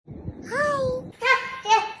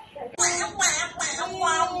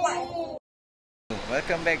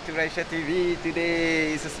welcome back to Raisha TV.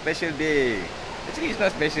 Today is a special day. Actually, it's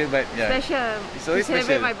not special, but yeah. Special. It's always to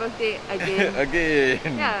celebrate special. my birthday again.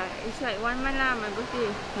 Again. Yeah, it's like 1 month lah, my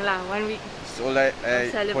birthday. Lah, 1 week. So like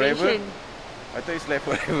forever? Celebration. I thought it's like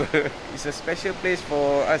forever. It's a special place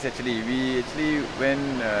for us actually. We actually went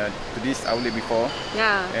to this outlet before.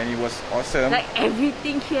 Yeah. And it was awesome. Like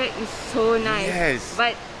everything here is so nice. Yes.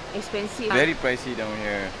 But expensive. Very pricey down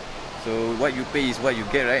here. So what you pay is what you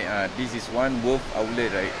get, right? This is one worth outlet,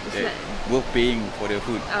 right? Like, worth paying for the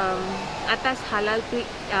food. Atas halal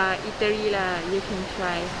eatery lah, you can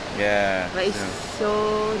try. Yeah. But it's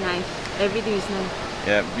so nice. Everything is nice.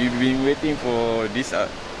 Yeah, we've been waiting for this.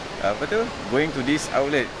 Going to this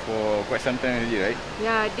outlet for quite some time already, right?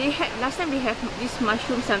 Yeah, they had last time they have this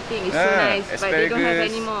mushroom something. It's so nice, asparagus. but they don't have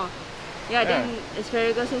anymore. Yeah, then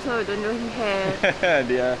asparagus also don't have.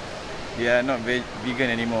 They are not vegan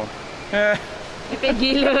anymore. Ipek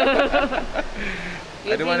gila.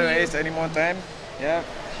 I don't want to waste any more time. Yeah,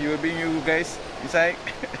 she will bring you guys inside.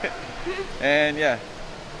 And yeah,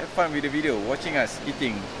 have fun with the video, watching us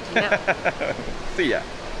eating. Yep. See ya.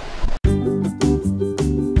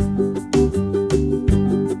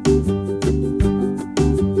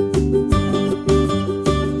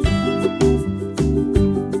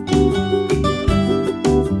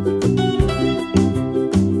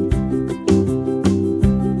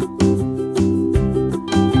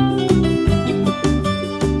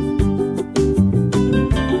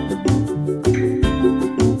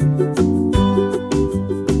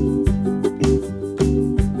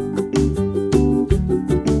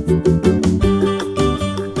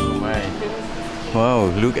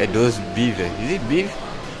 Wow, look at those beef. Is it beef?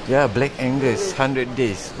 Yeah, Black Angus, 100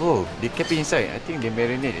 days. Oh, they kept it inside. I think they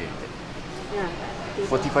marinate it. Yeah.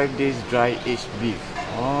 45 days dry aged beef.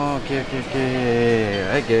 Oh, okay.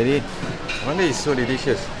 I get it. I wonder it's so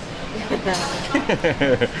delicious.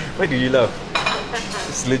 Why do you laugh?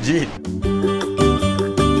 It's legit.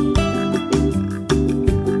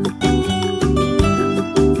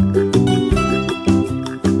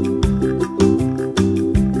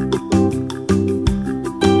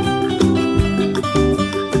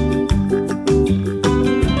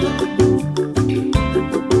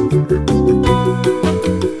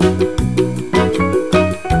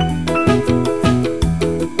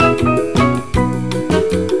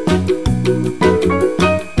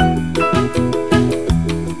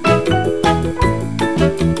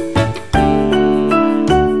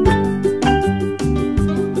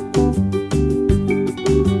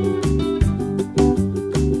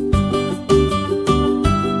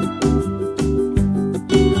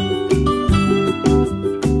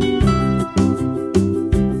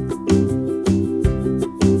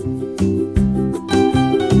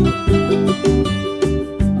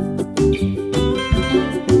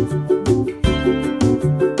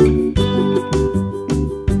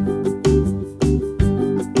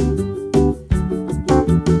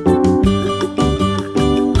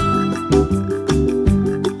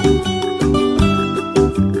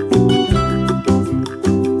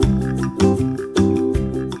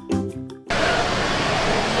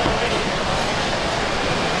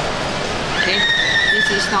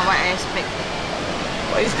 This is not what I expected.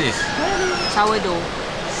 What is this? Sourdough.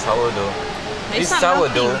 Sourdough. It's This not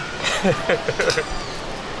sourdough.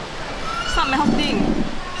 It's not melting.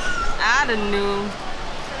 I don't know.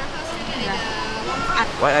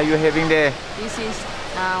 What are you having there? This is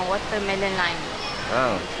watermelon lime.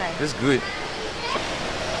 Wow, Try. that's good.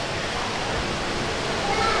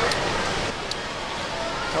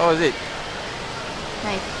 How was it?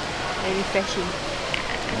 Nice. Very refreshing.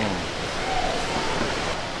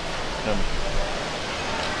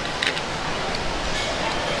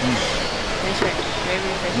 That's right. Very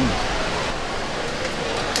refreshing.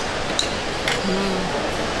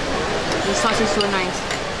 The sauce is so nice.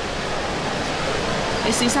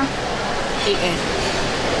 Is this egg?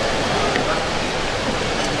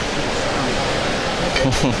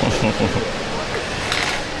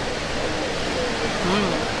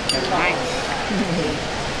 Nice.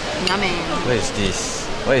 Yummy. What is this?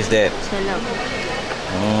 What is that? Scallop.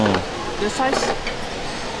 Oh. The sauce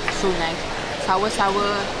so nice. Sour,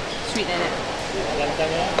 sweet like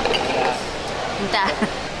that. Entah.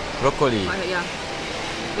 Broccoli. Yeah.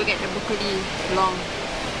 Look at the broccoli long.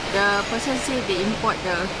 The person say they import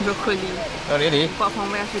the broccoli. Oh really? Import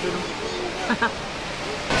from where I don't know.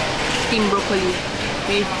 Steamed broccoli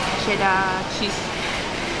with cheddar cheese.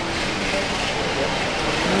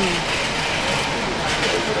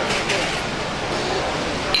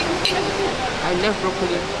 I love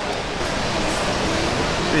broccoli.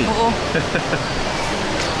 Sweet. Oh.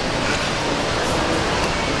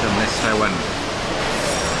 Let's try one.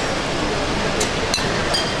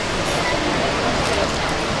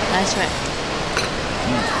 That's right.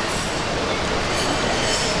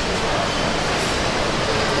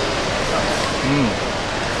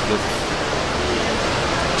 The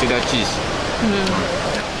cheddar cheese.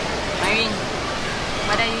 Irene,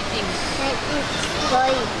 what do you think?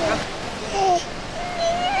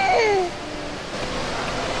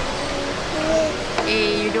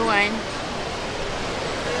 Hey, you don't want?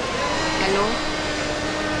 Hello?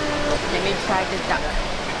 Let me try the duck.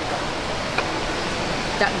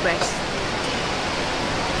 Duck breast.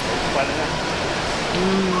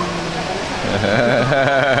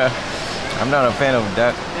 I'm not a fan of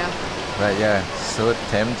duck, Yeah. but yeah, so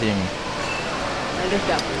tempting. I love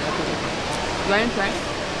duck. You want to try?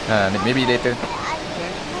 Maybe later.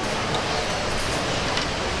 Okay.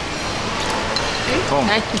 Home.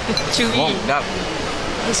 Chewy. Home, duck.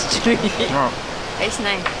 It's chewy. No, It's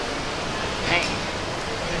nice. Right.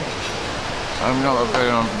 I'm not a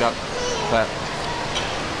fan of duck, but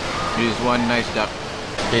this is one nice duck.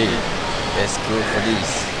 Okay, let's go for this.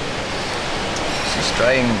 She's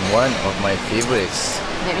trying one of my favorites.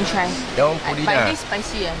 Let me try. Don't put it But down. it's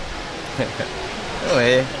spicy. Oh,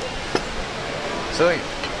 eh. So,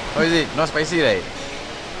 how is it? Not spicy, right?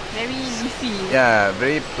 Very leafy. Yeah,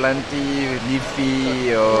 very planty,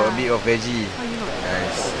 leafy, or a bit of veggie. How you know?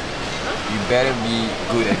 Nice. You better be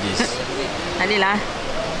good at this. Ada lah.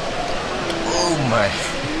 Oh my.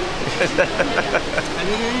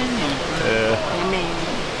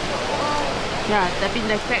 Yeah, tapi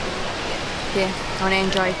the crab. Okay, I wanna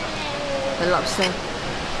enjoy the lobster.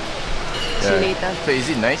 See you later. So is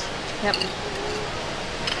it nice? Yep.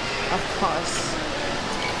 Of course.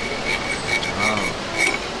 Wow.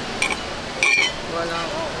 Voila.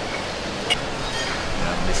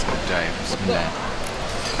 Yeah, let's go try. Bismillah.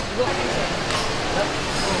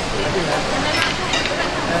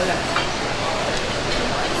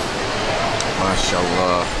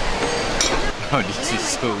 MashaAllah. Oh, this is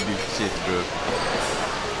so delicious, bro.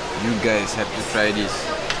 You guys have to try this.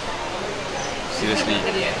 Seriously,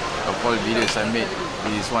 of all videos I made,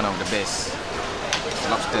 this is one of the best.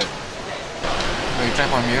 Lobster. So you try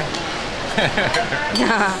from here?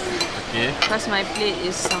 Yeah. Okay. Because my plate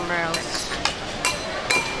is somewhere else.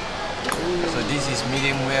 So this is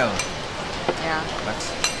medium well. Yeah. But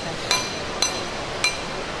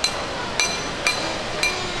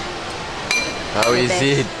how is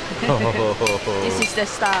it? This is the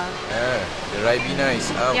star. Yeah, the Ribena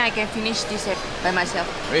is out. Yeah, I can finish this by myself.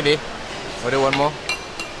 Really? Order one more?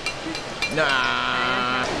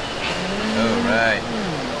 Nah. Alright.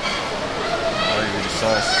 Oh, with the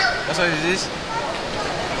sauce. What sauce is this?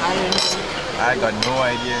 I don't know. I got no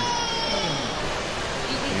idea.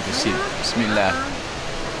 You can see. Bismillah.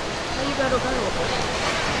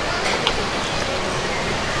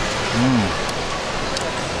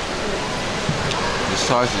 The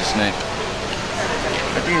sauce is nice.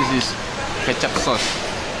 I think it's this ketchup sauce.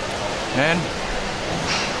 And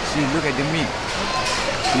see, look at the meat.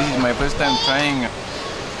 This is my first time trying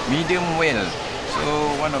medium well.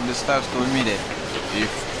 So one of the staffs told me that if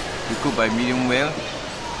you cook by medium well,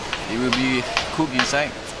 it will be cooked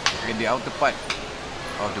inside, and the outer part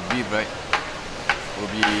of the beef, right, will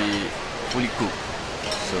be fully cooked.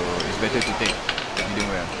 So it's better to take medium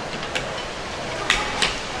well.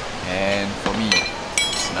 And for me,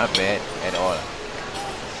 it's not bad at all.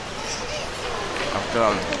 After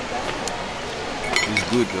all, it's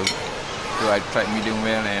good though. So I tried medium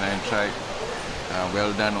well and I tried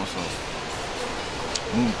well done also.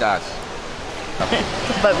 Mumtaz.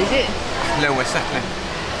 But is it? Hello, what's up?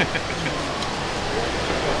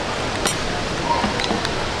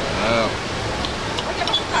 Oh.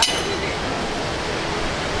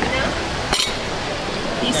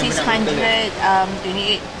 This is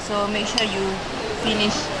 128. So make sure you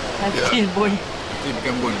finish until bone. It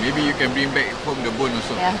become bone. Maybe you can bring back home the bone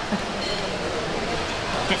also. Yeah.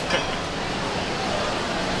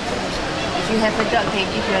 If you have a dog, can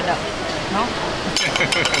give you a dog. No?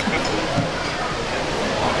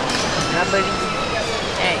 Rubbery.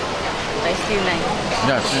 Hey, but still nice.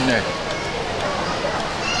 Yeah, still nice.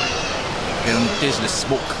 Can taste the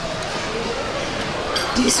smoke.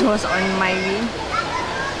 This was on Myrene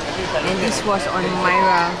and this was on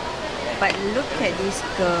Myra. But look at this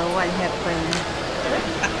girl, what happened?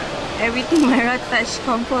 Everything Myra touched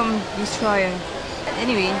confirm destroy.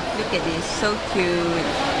 Anyway, look at this, so cute.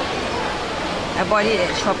 I bought it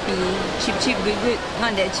at Shopee. Cheap, good.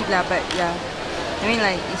 Not that cheap lah, but yeah. I mean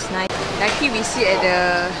like it's nice. Lucky we sit at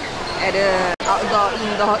the outdoor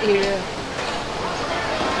indoor area.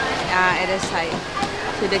 At the side.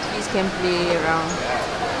 So the kids can play around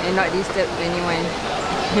and not disturb anyone.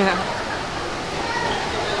 Yeah.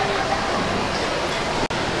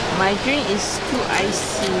 My drink is too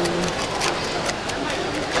icy.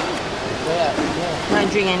 Not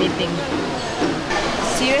drink anything.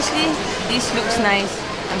 Seriously, this looks nice.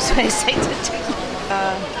 I'm so excited to eat.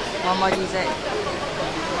 One more dessert.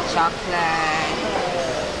 Chocolate.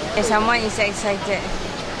 And someone is excited.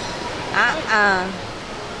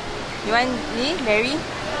 You want me, berry?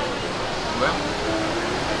 Well,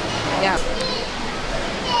 Yeah.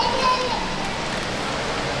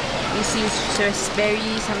 This is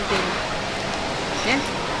raspberry something. Yeah?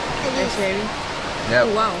 Raspberry. yep.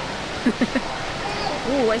 Oh wow.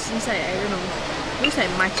 Oh, what's inside? I don't know. Looks like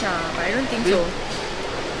matcha, but I don't think so.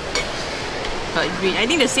 But green. I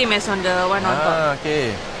think the same as on the one on top.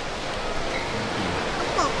 Okay.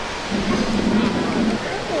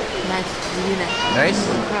 Nice, really nice. Nice?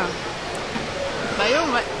 Yeah. But you know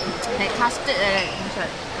what? Like custard like that.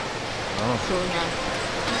 Oh. So nice.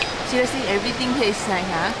 Seriously, everything here is nice,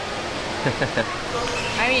 huh?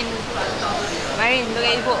 Marin, look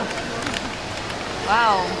at Ibu.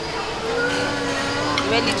 Wow. You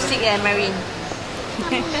wear lipstick Marin.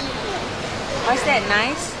 What's that?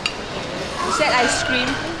 Nice? Is that ice cream?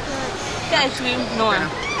 Is that ice cream? No,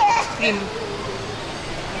 cream.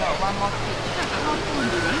 One more cream.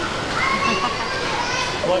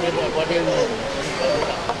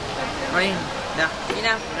 Marin,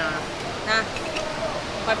 enough. Nah.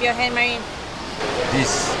 Wipe your hand, Marin.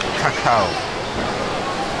 This cacao.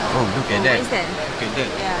 Oh, look at that. What is that? Look at that.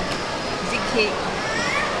 Yeah. Is it cake?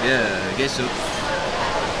 Yeah, I guess so.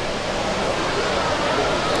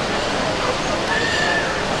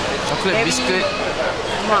 Chocolate biscuit.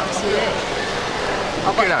 Marks, is it? Or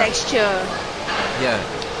Okay got lah. texture? Yeah.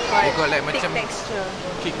 They got like thick macam texture.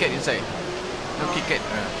 Kit Kat inside. No Kit Kat.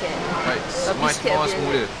 Okay. Right, Got much biscuit more a bit.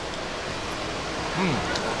 smoother.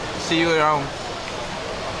 See you around.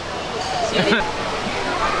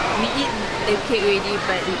 We eat the cake already,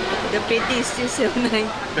 but the patty is still so nice.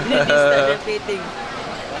 This is not the patty.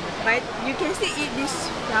 But you can still eat this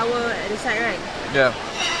flour at the side, right? Yeah.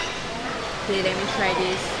 Okay, let me try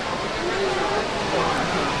this.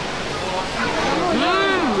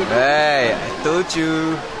 Hey, I told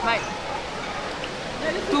you. But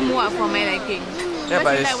too much for my liking. Yeah, Because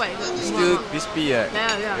but you it's like what? still Muak. crispy. Yeah.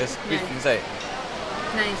 There's crisp Nice. inside.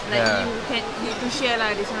 Nice. Like Yeah. you can need to share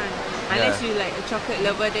lah this one. Unless you like a chocolate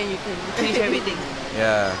lover, then you can finish everything.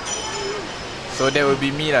 Yeah. So that will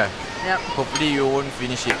be me lah. Yep. Hopefully you won't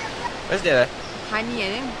finish it. What's that? Honey, I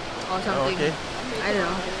think, or something. okay. I don't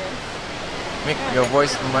know. Make your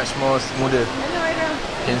voice much more smoother. I know.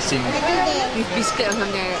 Can sing. With biscuit or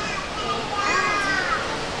something like that.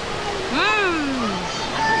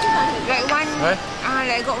 Like one, What?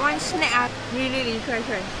 like got one snack. Really, try.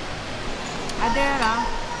 Ada lah.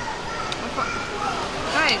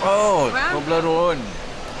 Right. Oh, Well, Toblerone.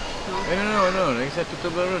 No. Like satu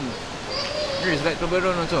Toblerone. It's like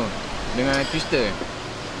Toblerone also. Dengan twister.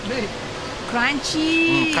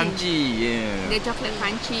 Crunchy. Crunchy, yeah. The chocolate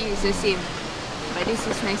crunchy is the same, but this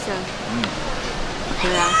is nicer.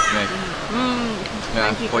 Okay lah. Nice.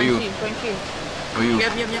 Yeah, Crunchy, for you. crunchy. For you.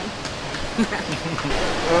 Yum.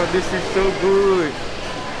 Oh, this is so good.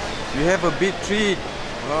 You have a big treat.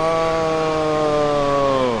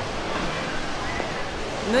 Oh.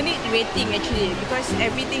 No need rating actually because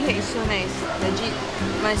everything here is so nice. Legit,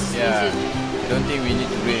 must visit. I don't think we need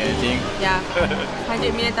to rate anything. Yeah,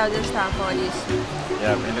 100 million thousand star for this.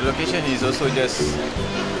 Yeah, and the location is also just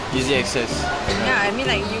easy access. Yeah, I mean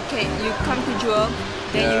like you come to Jewel,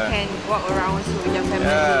 then you Yeah. can walk around with your family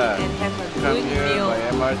Yeah. and have a Come good here meal. by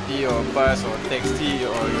MRT or bus or taxi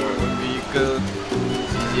or your own vehicle.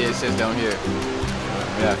 It's easy access down here.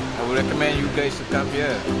 Yeah, I would recommend you guys to come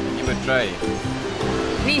here, give a try.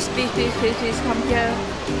 Please come here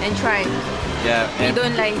and try. Yeah, We and,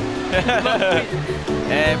 don't like.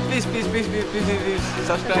 and please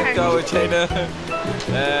subscribe to our channel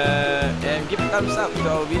and give a thumbs up to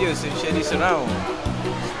our videos and share this around.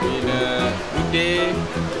 It's been a good day,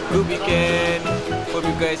 good weekend. Hope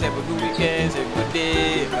you guys have a good weekend, have a good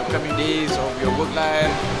day, upcoming days of your work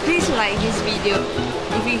life. Please like this video.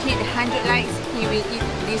 If we hit 100 likes, he will eat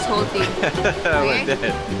this whole thing. What's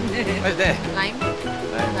that? What's that? Lime.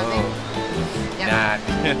 Oh. Yep. Nah.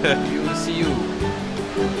 We will see you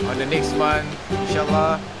on the next one,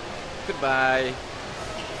 inshallah. Goodbye.